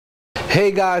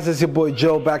Hey guys, it's your boy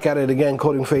Joe back at it again,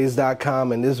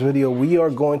 CodingPhase.com. In this video, we are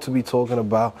going to be talking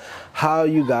about how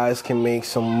you guys can make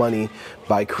some money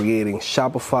by creating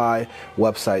Shopify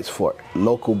websites for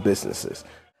local businesses.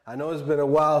 I know it's been a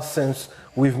while since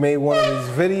we've made one of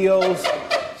these videos.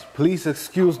 Please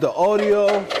excuse the audio.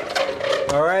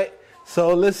 All right,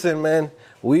 so listen, man,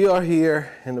 we are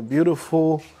here in the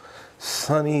beautiful,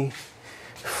 sunny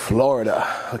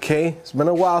Florida, okay? It's been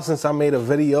a while since I made a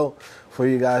video for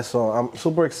you guys, so I'm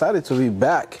super excited to be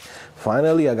back.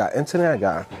 Finally, I got internet, I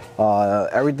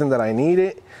got everything that I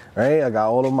needed, right? I got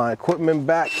all of my equipment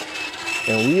back,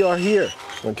 and we are here,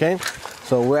 okay?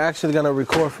 So we're actually gonna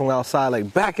record from outside,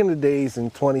 like back in the days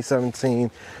in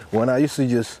 2017, when I used to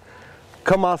just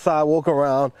come outside, walk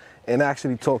around, and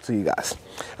actually talk to you guys.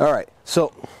 All right,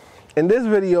 so in this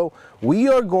video, we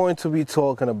are going to be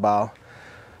talking about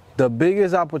the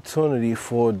biggest opportunity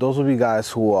for those of you guys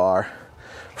who are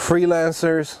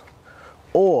freelancers,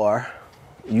 or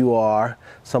you are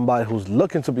somebody who's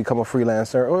looking to become a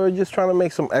freelancer, or just trying to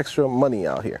make some extra money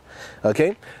out here.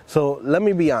 Okay, so let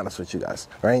me be honest with you guys,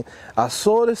 right? I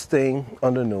saw this thing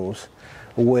on the news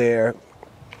where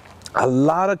a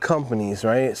lot of companies,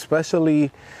 right, especially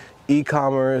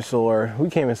e-commerce, or we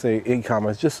can't even say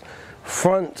e-commerce, just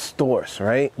front stores,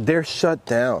 right, they're shut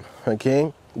down.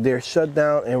 Okay, they're shut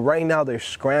down, and right now they're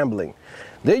scrambling.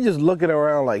 They're just looking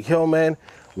around like, yo man,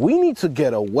 we need to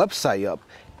get a website up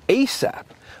ASAP.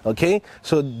 Okay,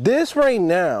 so this right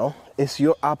now is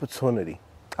your opportunity.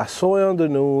 I saw it on the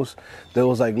news. There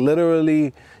was like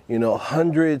literally, you know,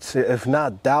 hundreds, if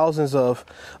not thousands of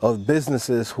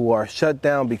businesses who are shut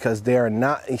down because they are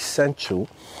not essential,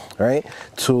 right,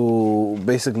 to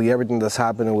basically everything that's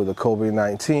happening with the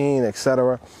COVID-19,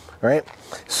 etc. Right?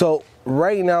 So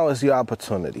right now is your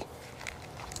opportunity.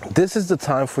 This is the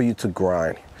time for you to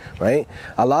grind, right?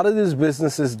 A lot of these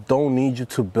businesses don't need you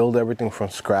to build everything from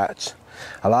scratch.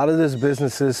 A lot of these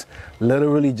businesses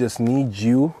literally just need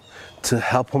you to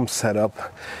help them set up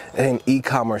an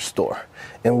e-commerce store.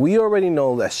 And we already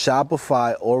know that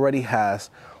Shopify already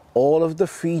has all of the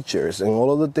features and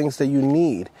all of the things that you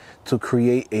need to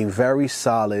create a very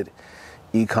solid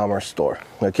e-commerce store,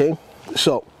 okay?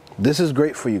 So this is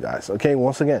great for you guys, okay?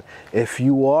 Once again, if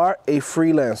you are a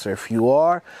freelancer, if you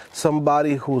are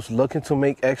somebody who's looking to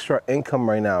make extra income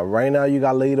right now you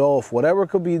got laid off, whatever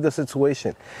could be the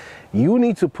situation, you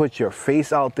need to put your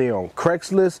face out there on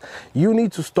Craigslist. You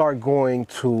need to start going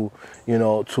to, you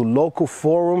know, to local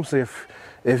forums. If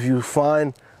you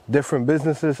find different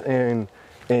businesses in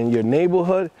your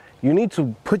neighborhood, you need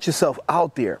to put yourself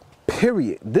out there,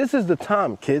 period. This is the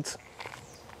time, kids.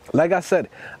 Like I said,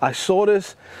 I saw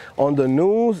this on the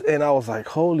news and I was like,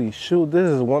 holy shoot, this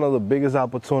is one of the biggest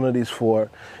opportunities for,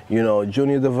 you know,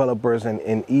 junior developers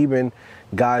and even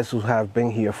guys who have been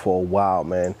here for a while,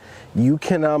 man. You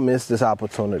cannot miss this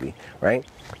opportunity, right?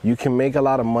 You can make a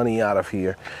lot of money out of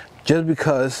here just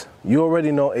because you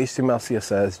already know HTML,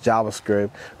 CSS,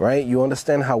 JavaScript, right? You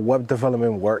understand how web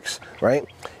development works, right?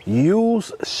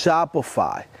 Use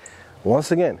Shopify.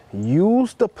 Once again,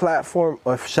 use the platform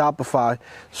of Shopify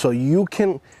so you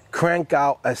can crank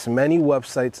out as many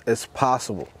websites as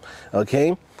possible,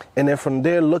 okay? And then from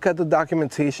there, look at the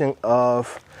documentation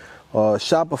of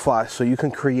Shopify so you can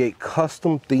create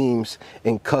custom themes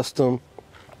and custom,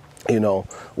 you know,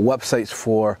 websites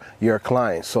for your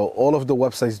clients. So all of the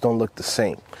websites don't look the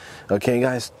same, okay,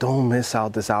 guys? Don't miss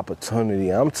out this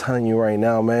opportunity. I'm telling you right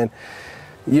now, man.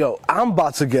 Yo, I'm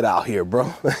about to get out here,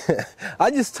 bro. I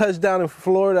just touched down in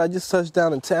Florida. I just touched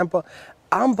down in Tampa.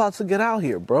 I'm about to get out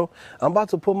here, bro. I'm about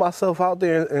to put myself out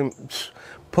there and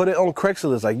put it on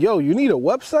Craigslist. Like, yo, you need a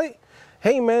website?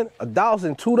 Hey, man,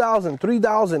 1,000, 2,000,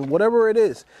 3,000, whatever it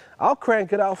is. I'll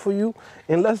crank it out for you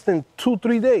in less than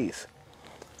 2-3 days.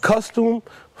 Custom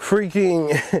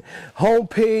freaking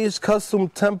homepage, custom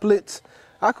templates.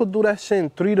 I could do that shit in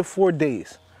 3 to 4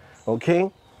 days,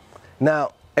 okay?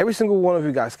 Now, every single one of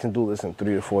you guys can do this in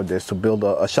 3 to 4 days to build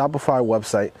a Shopify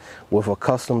website with a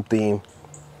custom theme.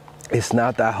 It's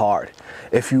not that hard.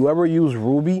 If you ever use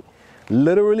Ruby,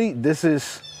 literally this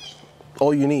is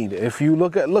all you need. If you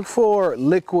look for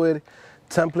Liquid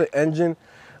Template Engine,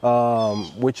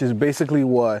 which is basically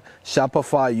what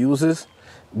Shopify uses,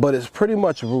 but it's pretty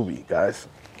much Ruby, guys.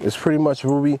 It's pretty much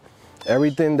Ruby.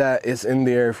 Everything that is in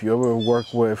there, if you ever work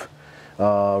with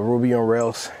Ruby on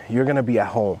Rails, you're gonna be at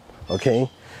home, okay?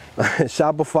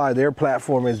 Shopify, their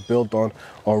platform is built on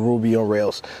Ruby on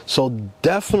Rails. So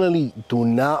definitely do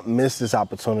not miss this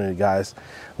opportunity, guys.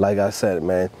 Like I said,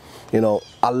 man, you know,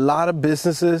 a lot of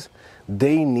businesses,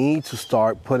 they need to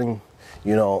start putting,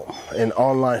 you know, an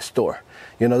online store.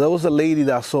 You know, there was a lady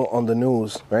that I saw on the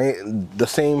news, right? The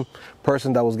same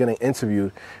person that was getting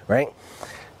interviewed, right?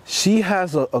 She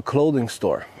has a clothing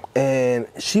store, and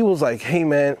she was like, hey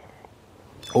man,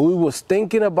 we was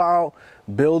thinking about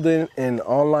building an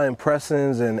online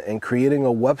presence and creating a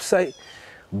website,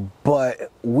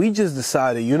 but we just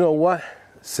decided, you know what,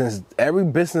 since every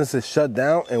business is shut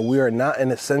down and we are not an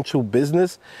essential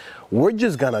business, we're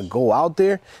just gonna go out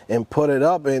there and put it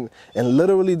up. And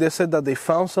literally they said that they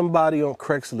found somebody on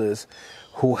Craigslist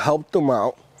who helped them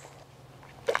out,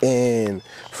 and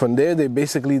from there they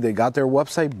got their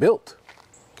website built.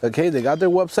 Okay, they got their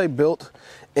website built,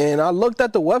 and I looked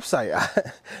at the website.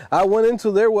 I went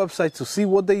into their website to see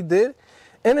what they did,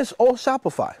 and it's all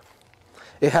Shopify.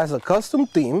 It has a custom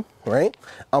theme, right?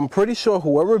 I'm pretty sure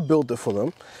whoever built it for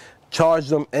them charged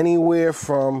them anywhere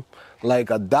from like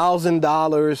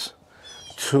 $1,000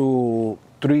 to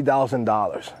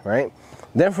 $3,000, right?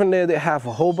 Then from there they have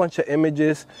a whole bunch of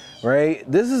images, right?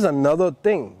 This is another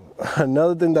thing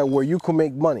that where you can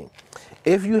make money.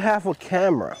 If you have a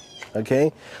camera,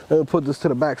 okay, let me put this to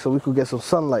the back so we could get some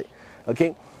sunlight.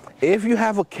 Okay, if you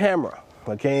have a camera,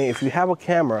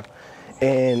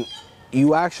 and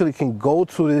you actually can go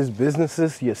to these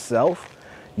businesses yourself,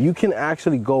 you can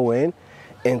actually go in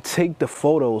and take the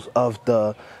photos of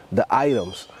the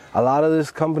items. A lot of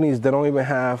these companies, they don't even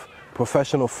have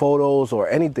professional photos or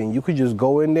anything. You could just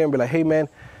go in there and be like, hey man,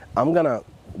 I'm gonna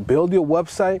build your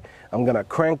website, I'm gonna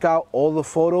crank out all the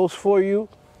photos for you.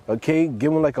 Okay,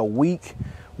 give them like a week,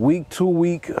 2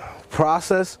 week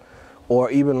process,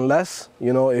 or even less.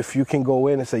 You know, if you can go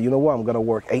in and say, you know what, I'm gonna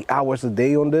work 8 hours a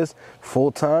day on this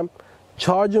full time,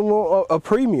 charge them a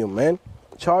premium, man.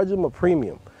 Charge them a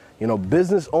premium. You know,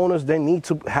 business owners, they need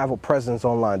to have a presence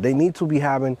online. They need to be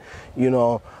having, you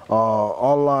know,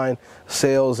 online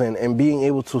sales and being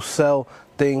able to sell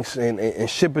things and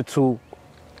ship it to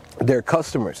their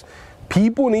customers.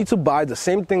 People need to buy the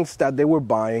same things that they were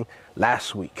buying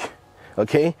last week.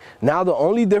 Okay, now the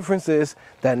only difference is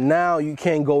that now you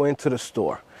can't go into the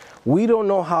store. We don't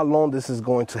know how long this is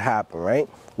going to happen, right?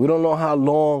 We don't know how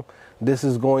long this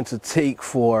is going to take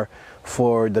for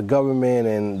the government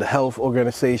and the health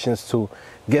organizations to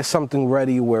get something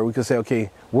ready where we can say, okay,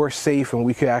 we're safe and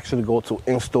we can actually go to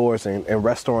in-stores and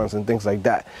restaurants and things like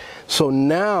that. So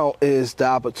now is the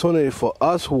opportunity for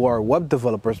us who are web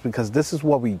developers, because this is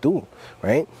what we do,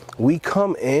 right? We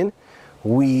come in,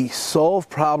 we solve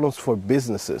problems for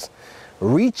businesses.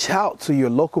 Reach out to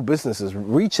your local businesses.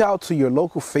 Reach out to your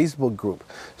local Facebook group.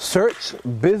 Search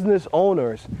business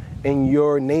owners in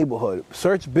your neighborhood.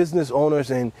 Search business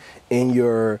owners in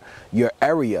your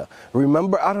area.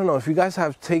 Remember, I don't know if you guys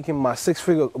have taken my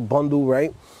 6-figure bundle,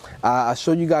 right? I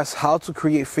showed you guys how to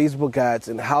create Facebook ads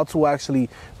and how to actually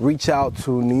reach out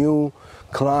to new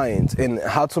clients and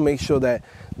how to make sure that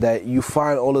you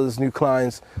find all of these new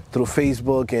clients through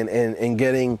Facebook and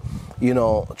getting, you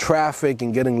know, traffic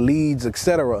and getting leads,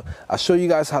 etc. I'll show you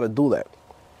guys how to do that.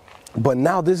 But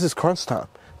now this is crunch time.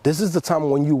 This is the time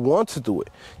when you want to do it.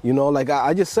 You know, like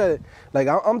I just said, like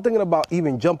I'm thinking about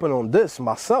even jumping on this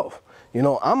myself. You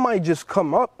know, I might just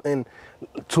come up, and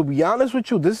to be honest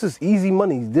with you, this is easy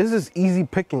money. This is easy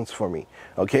pickings for me,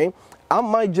 okay? I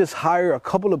might just hire a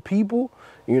couple of people,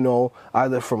 you know,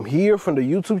 either from here, from the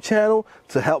YouTube channel,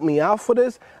 to help me out for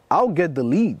this. I'll get the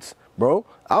leads, bro.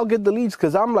 I'll get the leads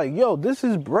because I'm like, yo, this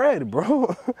is bread,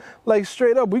 bro. Like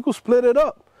straight up, we could split it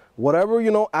up. Whatever,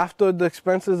 you know, after the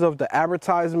expenses of the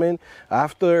advertisement,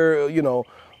 after, you know,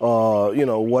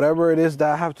 whatever it is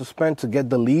that I have to spend to get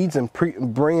the leads and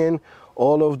bring in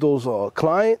all of those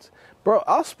clients, bro,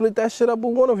 I'll split that shit up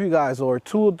with one of you guys or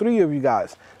 2 or 3 of you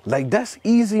guys. Like, that's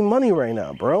easy money right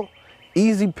now, bro.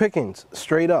 Easy pickings,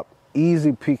 straight up.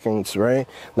 Easy pickings, right?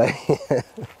 Like,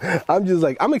 I'm just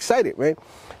like, I'm excited, right?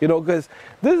 You know, because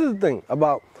this is the thing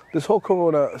about this whole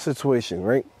Corona situation,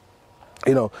 right?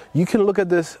 You know, you can look at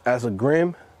this as a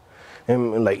grim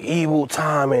and like evil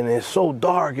time, and it's so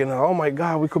dark, and oh my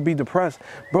God, we could be depressed.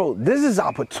 Bro, this is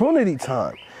opportunity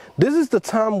time. This is the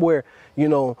time where, you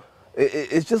know,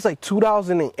 it's just like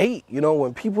 2008, you know,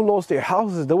 when people lost their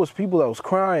houses, there was people that was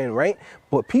crying, right?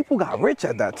 But people got rich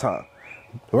at that time,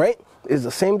 right? It's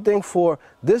the same thing for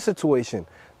this situation.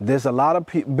 There's a lot of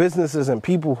businesses and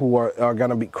people who are going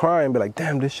to be crying, be like,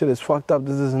 damn, this shit is fucked up,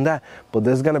 this and that. But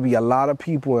there's going to be a lot of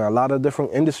people in a lot of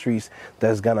different industries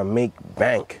that's going to make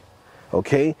bank,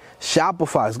 okay?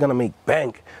 Shopify is going to make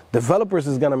bank. Developers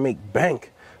is going to make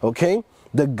bank, okay?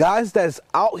 The guys that's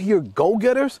out here,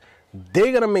 go-getters,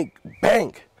 they're going to make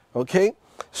bank, okay?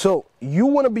 So you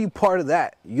want to be part of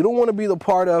that. You don't want to be the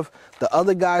part of the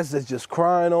other guys that's just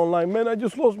crying online, man, I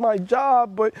just lost my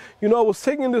job, but, you know, I was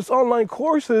taking this online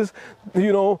courses,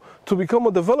 you know, to become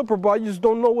a developer, but I just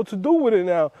don't know what to do with it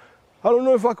now. I don't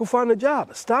know if I could find a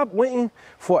job. Stop waiting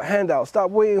for a handout. Stop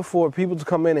waiting for people to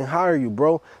come in and hire you,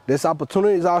 bro. There's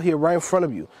opportunities out here right in front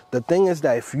of you. The thing is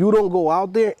that if you don't go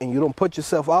out there and you don't put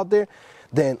yourself out there,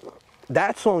 then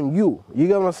that's on you. You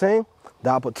get what I'm saying?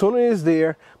 The opportunity is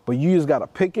there, but you just got to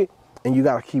pick it and you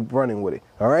got to keep running with it.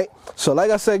 All right? So like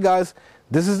I said, guys,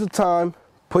 this is the time.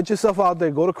 Put yourself out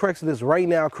there. Go to Craigslist right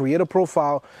now. Create a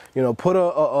profile. You know, put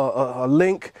a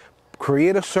link.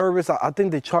 Create a service. I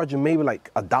think they charge you maybe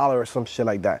like $1 or some shit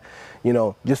like that, you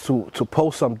know, just to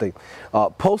post something.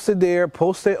 Post it there,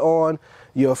 post it on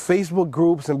your Facebook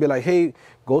groups and be like, hey,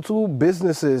 go to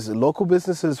businesses, local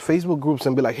businesses, Facebook groups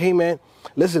and be like, hey, man,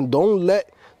 listen, don't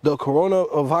let the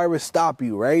coronavirus stop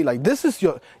you, right? Like, this is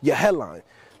your headline.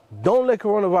 Don't let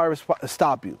coronavirus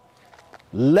stop you.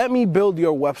 Let me build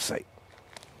your website.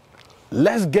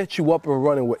 Let's get you up and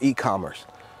running with e-commerce.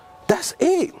 That's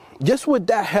it. Just with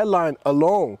that headline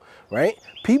alone, right?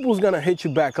 People's going to hit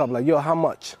you back up like, yo, how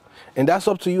much? And that's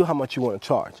up to you how much you want to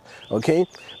charge, okay?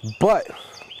 But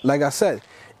like I said,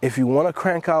 if you want to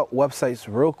crank out websites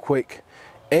real quick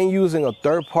and using a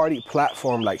third-party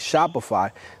platform like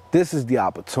Shopify, this is the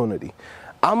opportunity.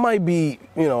 I might be,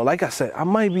 you know, like I said, I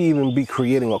might be even be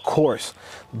creating a course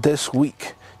this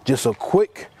week. Just a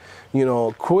quick, you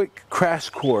know, quick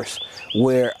crash course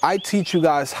where I teach you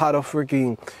guys how to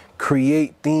freaking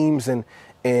create themes and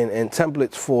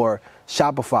templates for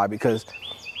Shopify, because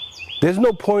there's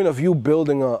no point of you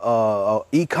building a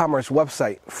e-commerce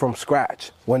website from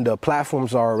scratch when the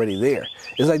platforms are already there.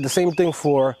 It's like the same thing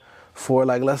for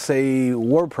like, let's say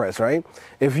WordPress, right?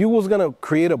 If you was gonna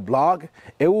create a blog,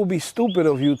 it would be stupid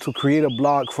of you to create a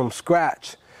blog from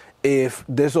scratch if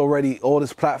there's already all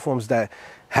these platforms that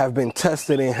have been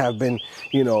tested and have been,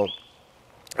 you know,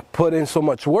 put in so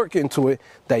much work into it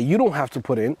that you don't have to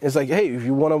put in. It's like, hey, if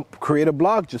you want to create a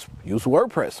blog, just use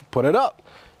WordPress, put it up.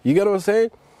 You get what I'm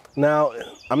saying? Now,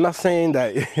 I'm not saying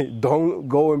that don't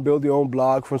go and build your own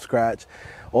blog from scratch.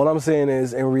 All I'm saying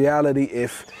is, in reality,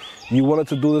 if you wanted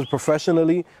to do this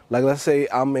professionally, like let's say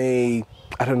I'm a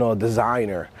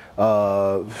designer,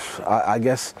 I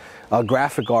guess a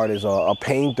graphic artist or a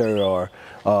painter or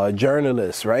a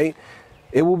journalist, right?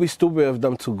 It would be stupid of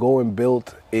them to go and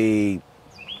build a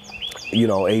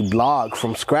blog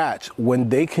from scratch when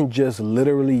they can just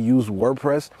literally use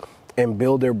WordPress and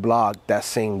build their blog that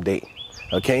same day.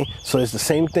 Okay, so it's the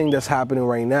same thing that's happening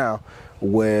right now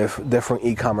with different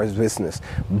e-commerce business.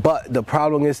 But the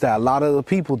problem is that a lot of the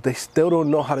people, they still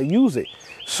don't know how to use it.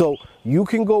 So you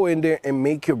can go in there and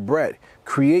make your bread,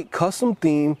 create custom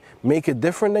theme, make it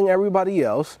different than everybody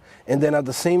else, and then at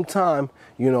the same time,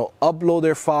 you know, upload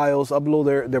their files,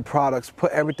 upload their products,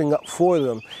 put everything up for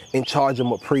them and charge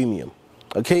them a premium.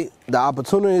 Okay, the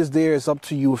opportunity is there. It's up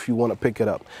to you if you want to pick it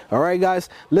up. All right, guys.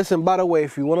 Listen, by the way,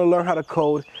 if you want to learn how to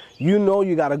code, you know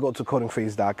you got to go to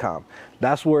CodingPhase.com.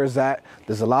 That's where it's at.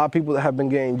 There's a lot of people that have been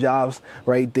getting jobs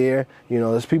right there. You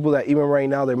know, there's people that even right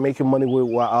now, they're making money with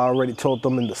what I already told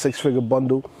them in the 6-figure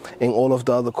bundle and all of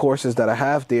the other courses that I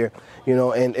have there. You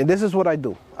know, and this is what I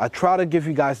do. I try to give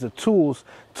you guys the tools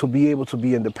to be able to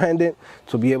be independent,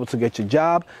 to be able to get your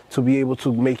job, to be able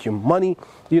to make your money.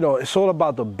 You know, it's all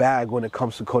about the bag when it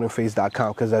comes to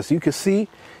CodingPhase.com, because as you can see,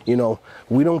 you know,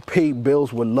 we don't pay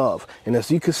bills with love. And as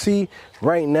you can see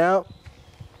right now,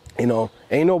 you know,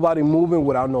 ain't nobody moving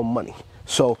without no money.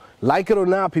 So like it or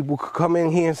not, people could come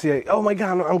in here and say, oh my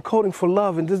God, I'm coding for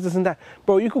love and this and that.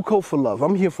 Bro, you could code for love.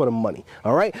 I'm here for the money.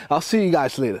 All right. I'll see you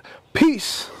guys later.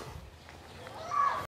 Peace.